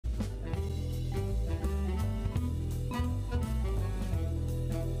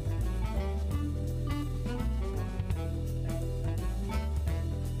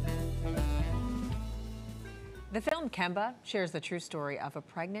The film Kemba shares the true story of a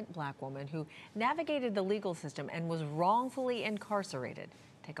pregnant black woman who navigated the legal system and was wrongfully incarcerated.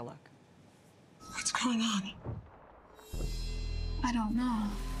 Take a look. What's going on? I don't know.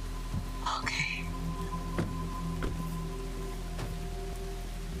 Okay.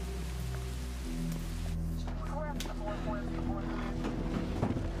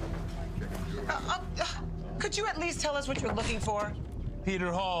 Could you at least tell us what you're looking for?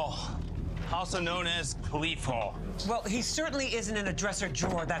 Peter Hall, also known as Khalif Hall. Well, he certainly isn't in a dresser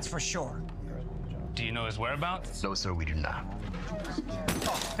drawer, that's for sure. Do you know his whereabouts? No, sir, we do not.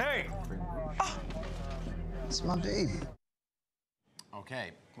 Oh, hey! Oh. It's my baby.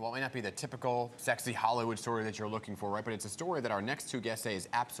 Okay, well, it may not be the typical sexy Hollywood story that you're looking for, right? But it's a story that our next two guests say is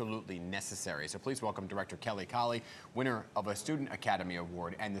absolutely necessary. So please welcome director Kelley Kali, winner of a Student Academy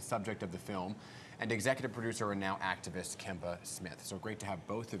Award and the subject of the film, and executive producer and now activist Kemba Smith. So great to have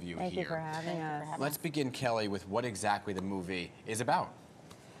both of you here. Thank you for having us. Let's begin, Kelley, with what exactly the movie is about.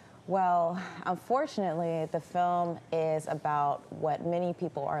 Well, unfortunately, the film is about what many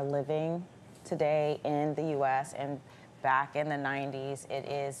people are living today in the U.S. and back in the 90s. It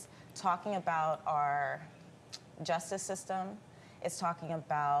is talking about our justice system. It's talking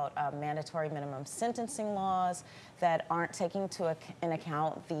about mandatory minimum sentencing laws that aren't taking into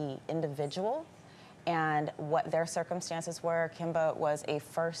account the individual and what their circumstances were. Kemba was a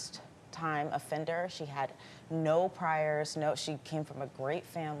first-time offender. She had no priors, she came from a great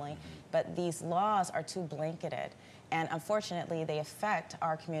family, but these laws are too blanketed. And unfortunately, they affect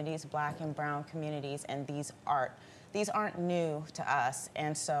our communities, black and brown communities, and these aren't new to us.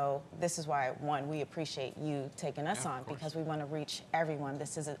 And so this is why, one, we appreciate you taking us on, because we want to reach everyone.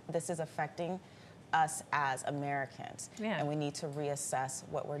 This is affecting us as Americans, and we need to reassess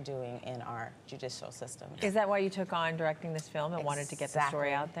what we're doing in our judicial system. Is that why you took on directing this film and wanted to get the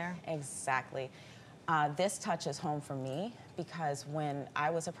story out there? Exactly. This touches home for me because when I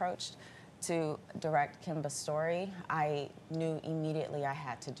was approached to direct Kemba's story, I knew immediately I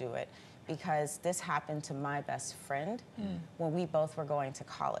had to do it because this happened to my best friend when we both were going to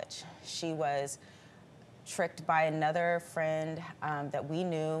college. She was tricked by another friend that we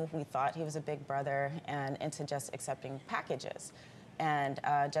knew. We thought he was a big brother, and into just accepting packages and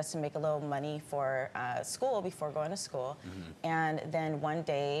just to make a little money for school before going to school. And then one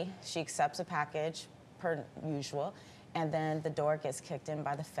day she accepts a package per usual, and then the door gets kicked in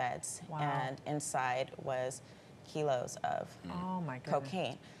by the feds. And inside was kilos of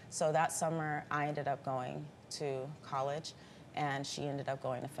cocaine. So that summer I ended up going to college, and she ended up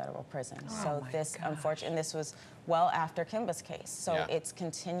going to federal prison. So this, unfortunately, and this was well after Kemba's case. So it's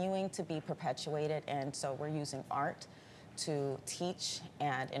continuing to be perpetuated, and so we're using art to teach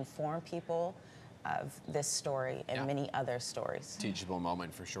and inform people of this story and many other stories. Teachable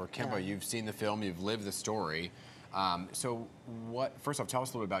moment for sure. Kemba, you've seen the film, you've lived the story. So first off, tell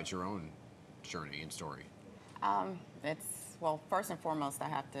us a little bit about your own journey and story. Well, first and foremost, I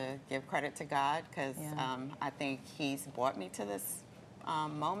have to give credit to God because I think He's brought me to this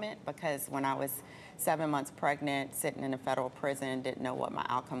moment, because when I was 7 months pregnant, sitting in a federal prison, didn't know what my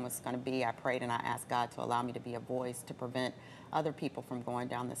outcome was going to be, I prayed and I asked God to allow me to be a voice to prevent other people from going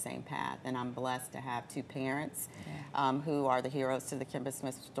down the same path. And I'm blessed to have two parents who are the heroes to the Kemba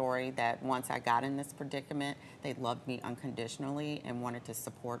Smith story, that once I got in this predicament, they loved me unconditionally and wanted to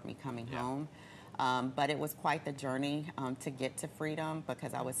support me coming home. But it was quite the journey to get to freedom,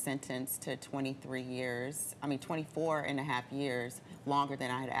 because I was sentenced to 24 and a half years, longer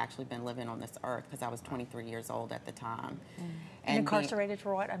than I had actually been living on this earth, because I was 23 years old at the time. And incarcerated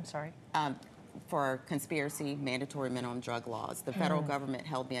for what? I'm sorry. For conspiracy, mandatory minimum drug laws. The federal government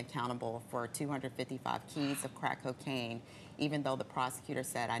held me accountable for 255 keys of crack cocaine, even though the prosecutor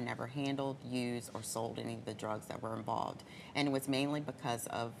said I never handled, used, or sold any of the drugs that were involved. And it was mainly because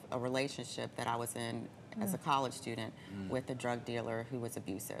of a relationship that I was in as a college student with a drug dealer who was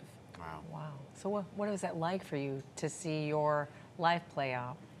abusive. Wow. So what was that like for you to see your life play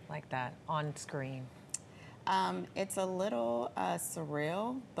out like that on screen? It's a little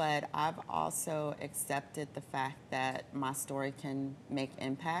surreal, but I've also accepted the fact that my story can make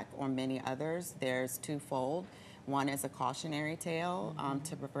impact on many others. There's twofold. One is a cautionary tale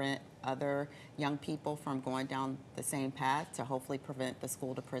to prevent other young people from going down the same path, to hopefully prevent the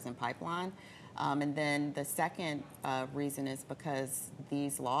school-to-prison pipeline. And then the second reason is because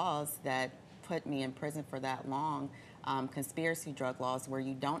these laws that put me in prison for that long, conspiracy drug laws, where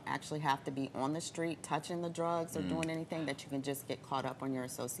you don't actually have to be on the street touching the drugs or doing anything, that you can just get caught up on your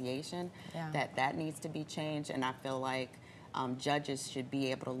association, that needs to be changed. And I feel like judges should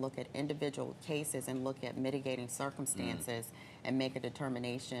be able to look at individual cases and look at mitigating circumstances and make a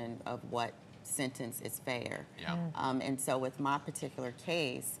determination of what sentence is fair. Yeah. And so with my particular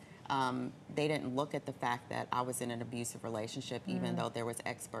case, they didn't look at the fact that I was in an abusive relationship, even though there was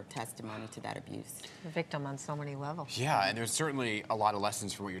expert testimony to that abuse. The victim on so many levels. Yeah, and there's certainly a lot of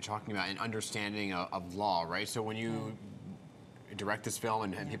lessons from what you're talking about and understanding of law, right? So when you direct this film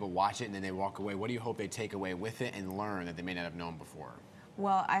and people watch it and then they walk away, what do you hope they take away with it and learn that they may not have known before?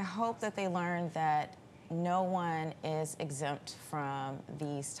 Well, I hope that they learn that no one is exempt from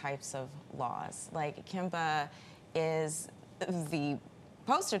these types of laws. Like, Kemba is the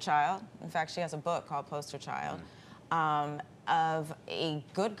poster child, in fact, she has a book called Poster Child, of a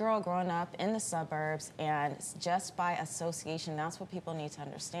good girl growing up in the suburbs, and just by association, that's what people need to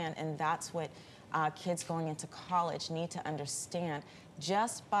understand, and that's what kids going into college need to understand.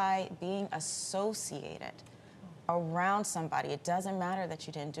 Just by being associated around somebody, it doesn't matter that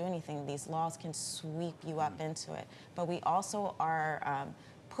you didn't do anything, these laws can sweep you up into it. But we also are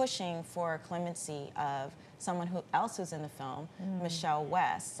pushing for clemency of someone else who's in the film, Michelle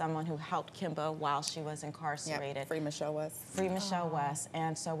West, someone who helped Kemba while she was incarcerated. Yep, free Michelle West. Free Michelle West.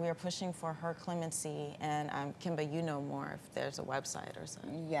 And so we are pushing for her clemency. And Kemba, you know more if there's a website or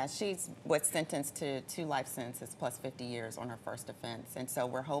something. Yeah, she was sentenced to 2 life sentences plus 50 years on her first offense. And so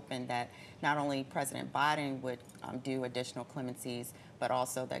we're hoping that not only President Biden would do additional clemencies, but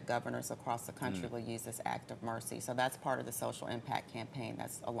also that governors across the country will use this act of mercy. So that's part of the social impact campaign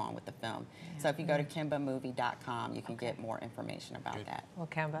that's along with the film. So if you go to KembaMovie.com, you can get more information about that. Well,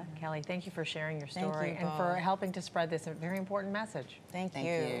 Kemba, Kelley, thank you for sharing your Thank story you and for both. helping to spread this very important message. Thank Thank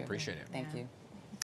you. you. Appreciate it. Thank you.